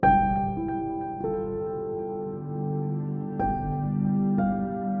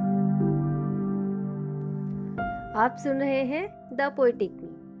आप सुन रहे हैं द पोएटिक मी,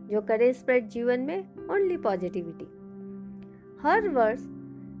 जो करे स्प्रेड जीवन में ओनली पॉजिटिविटी। हर वर्ष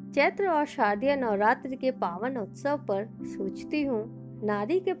चैत्र और शारदीय नवरात्र के पावन उत्सव पर सोचती हूँ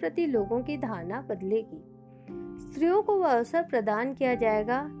नारी के प्रति लोगों की धारणा बदलेगी। स्त्रियों को वह अवसर प्रदान किया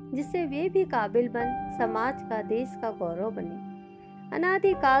जाएगा जिससे वे भी काबिल बन समाज का, देश का गौरव बने।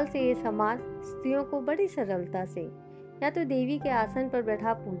 अनादिकाल से ये समाज स्त्रियों को बड़ी सरलता से या तो देवी के आसन पर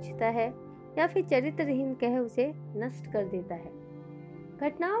बैठा पूजता है या फिर चरित्रहीन कह उसे नष्ट कर देता है।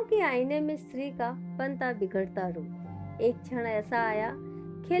 घटनाओं के आईने में स्त्री का बनता बिगड़ता रूप। एक क्षण ऐसा आया,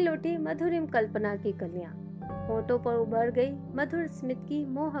 खिल उठी मधुरिम कल्पना की कलियां, होठों पर उभर गई मधुर स्मित की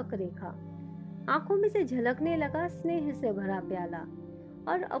मोहक रेखा, आंखों में से झलकने लगा स्नेह से भरा प्याला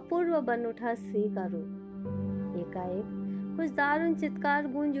और अपूर्व बन उठा स्त्री का रूप। एकाएक कुछ दारुण चित्कार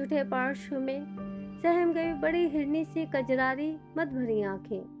गूंज उठे पार्श्व में, सहम गई बड़ी हिरनी सी कजरारी मद भरी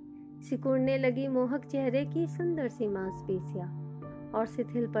आंखें, सिकुड़ने लगी मोहक चेहरे की सुंदर सी मांसपेशियां और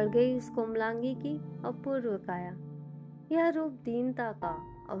शिथिल पड़ गई उस कोमलांगी की अपूर्व काया। यह रूप दीनता का,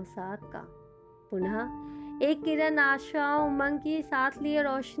 अवसाद का। पुनः एक किरण आशा उमंग की साथ लिए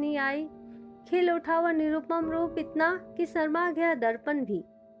रोशनी आई, खिल उठा वह निरुपम रूप इतना कि शर्मा गया दर्पण भी।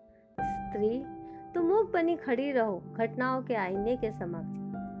 स्त्री, तुम मूक बनी खड़ी रहो घटनाओं के आईने के समक्ष,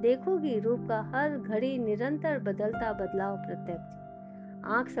 देखोगी रूप का हर घड़ी निरंतर बदलता बदलाव प्रत्यक्ष,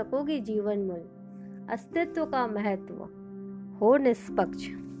 आंख सकोगी जीवन मूल, अस्तित्व का महत्व, हो निष्पक्ष।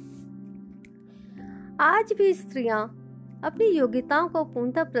 आज भी स्त्रियां अपनी योग्यताओं को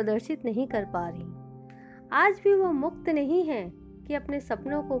पूर्णतः प्रदर्शित नहीं कर पा रही। आज भी वो मुक्त नहीं है कि अपने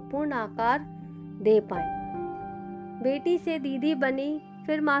सपनों को पूर्ण आकार दे पाए। बेटी से दीदी बनी,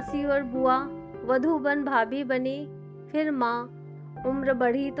 फिर मासी और बुआ, वधू बन भाभी बनी, फिर माँ, उम्र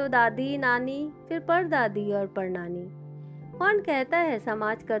बढ़ी तो दादी नानी, फिर परदादी और परनानी। कौन कहता है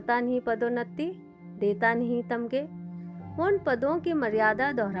समाज करता नहीं पदोन्नति, देता नहीं तमगे? वो उन पदों की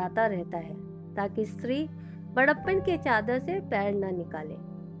मर्यादा दोहराता रहता है ताकि स्त्री बड़प्पन के चादर से पैर न निकाले।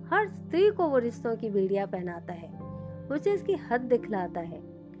 हर स्त्री को वो रिश्तों की बेड़ियां पहनाता है, उसे इसकी हद दिखलाता है।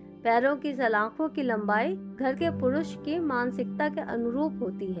 पैरों की सलाखों की लंबाई घर के पुरुष की मानसिकता के अनुरूप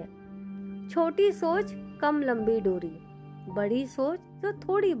होती है। छोटी सोच कम लंबी डोरी, बड़ी सोच तो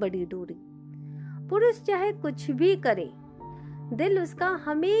थोड़ी बड़ी डोरी। पुरुष चाहे कुछ भी करे, दिल उसका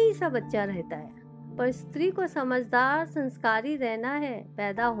हमेशा बच्चा रहता है, पर स्त्री को समझदार संस्कारी रहना है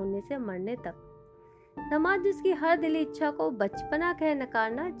पैदा होने से मरने तक। समाज उसकी हर दिली इच्छा को बचपना कह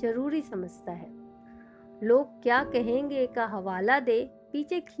नकारना जरूरी समझता है। लोग क्या कहेंगे का हवाला दे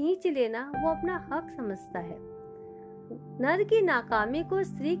पीछे खींच लेना वो अपना हक समझता है। नर की नाकामी को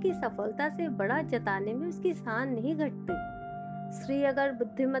स्त्री की सफलता से बड़ा जताने में उसकी शान नहीं घटती। स्त्री अगर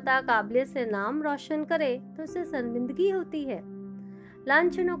बुद्धिमता काबिलियत से नाम रोशन करे तो उसे शर्मिंदगी होती है।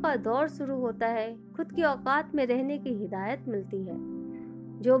 लांछनों का दौर शुरू होता है, खुद की औकात में रहने की हिदायत मिलती है।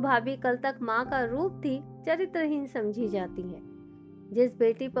 जो भाभी कल तक माँ का रूप थी, चरित्रहीन समझी जाती है। जिस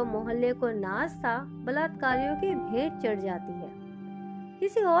बेटी पर मोहल्ले को नाज था, बलात्कारियों की भेंट चढ़ जाती है।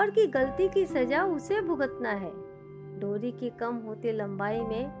 किसी और की गलती की सजा उसे भुगतना है। डोरी की कम होती लंबाई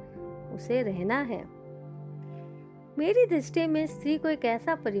में उसे रहना है। मेरी दृष्टि में स्त्री को एक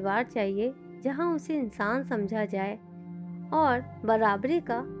ऐसा परिवार चाहिए जहां उसे इंसान समझा जाए और बराबरी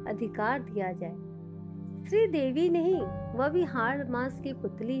का अधिकार दिया जाए। स्त्री देवी नहीं, वह भी हाड़ मांस की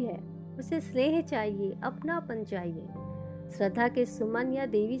पुतली है। उसे स्नेह चाहिए, अपनापन चाहिए, श्रद्धा के सुमन या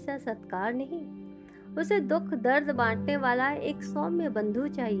देवी सा सत्कार नहीं। उसे दुख दर्द बांटने वाला एक सौम्य बंधु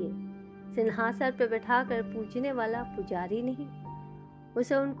चाहिए, सिंहासन पर बैठाकर पूजने वाला पुजारी नहीं।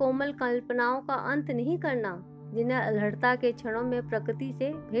 उसे उन कोमल कल्पनाओं का अंत नहीं करना जिन्हें अलहड़ता के क्षणों में प्रकृति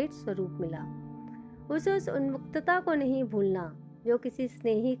से भेंट स्वरूप मिला। उसे उस उन्मुक्तता को नहीं भूलना जो किसी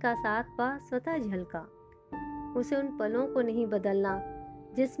स्नेही का साथ पा स्वतः झलका। उसे उन पलों को नहीं बदलना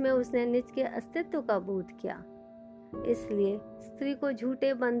जिसमें उसने निज के अस्तित्व का बोध किया। इसलिए स्त्री को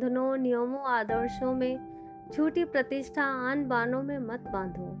झूठे बंधनों, नियमों, आदर्शों में, झूठी प्रतिष्ठा, आन बानों में मत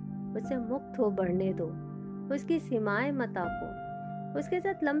बांधो। उसे मुक्त हो बढ़ने दो, उसकी सीमाएं मत आको, उसके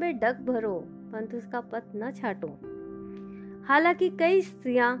साथ लंबे डग भरो परंतु उसका पथ न छाटो। हालांकि कई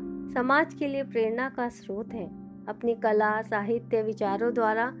स्त्रियां समाज के लिए प्रेरणा का स्रोत हैं। अपनी कला, साहित्य, विचारों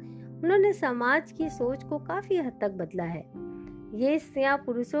द्वारा उन्होंने समाज की सोच को काफी हद तक बदला है। ये स्त्रियां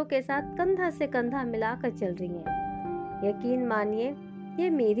पुरुषों के साथ कंधा से कंधा मिलाकर चल रही हैं। यकीन मानिए, ये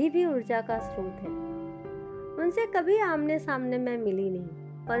मेरी भी ऊर्जा का स्रोत है। उनसे कभी आमने सामने मैं मिली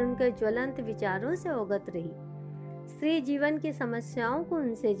नहीं, पर उनके ज्वलंत विचारों से अवगत रही। स्त्री जीवन की समस्याओं को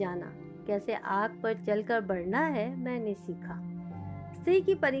उनसे जाना, कैसे आग पर चलकर बढ़ना है मैंने सीखा। स्त्री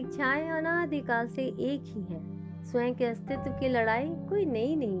की परीक्षाएं अनादिकाल से एक ही है। स्वयं के अस्तित्व की लड़ाई कोई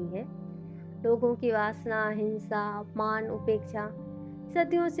नई नहीं है। लोगों की वासना, हिंसा, अपमान, उपेक्षा,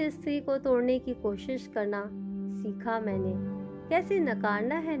 सदियों से स्त्री को तोड़ने की कोशिश करना सीखा मैंने। कैसे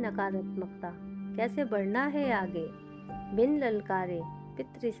नकारना है नकारात्मकता, कैसे बढ़ना है आगे बिन ललकारे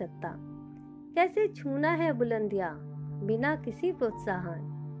पितृसत्ता, कैसे छूना है बुलंदियां बिना किसी प्रोत्साहन,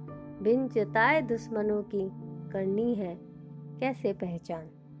 बिन जताए दुश्मनों की करनी है कैसे पहचान।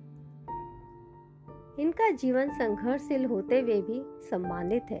 इनका जीवन संघर्षशील होते हुए भी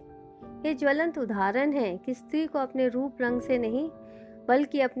सम्मानित है। ये ज्वलंत उदाहरण है कि स्त्री को अपने रूप रंग से नहीं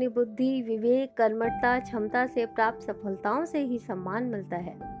बल्कि अपनी बुद्धि, विवेक, कर्मठता, क्षमता से प्राप्त सफलताओं से ही सम्मान मिलता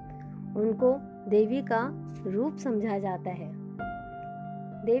है। उनको देवी का रूप समझा जाता है।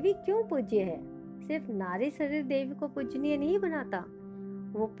 देवी क्यों पूज्य है? सिर्फ नारी शरीर देवी को पूजनीय नहीं बनाता।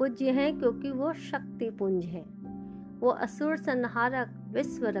 वो पूज्य है क्योंकि वो शक्ति पुंज है। वो असुर संहारक,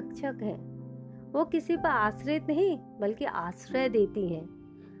 विश्व रक्षक है। वो किसी पर आश्रित नहीं बल्कि आश्रय देती हैं।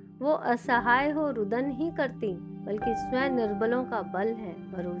 वो असहाय हो रुदन नहीं करती बल्कि स्वयं निर्बलों का बल है,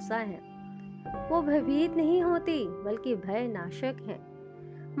 भरोसा है। वो भयभीत नहीं होती बल्कि भय नाशक है।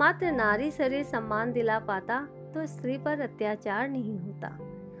 मात्र नारी शरीर सम्मान दिला पाता तो स्त्री पर अत्याचार नहीं होता,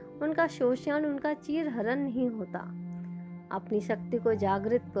 उनका शोषण, उनका चीरहरण नहीं होता। अपनी शक्ति को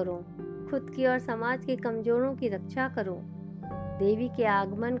जागृत करो, खुद की और समाज के कमजोरों की रक्षा करो। देवी के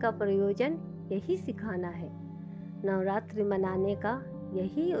आगमन का प्रयोजन यही सिखाना है। नवरात्रि मनाने का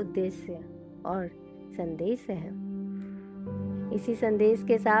यही उद्देश्य और संदेश है। इसी संदेश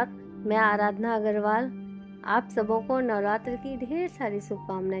के साथ मैं आराधना अग्रवाल आप सबों को नवरात्र की ढेर सारी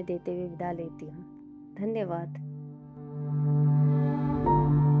शुभकामनाएं देते हुए विदा लेती हूँ। धन्यवाद।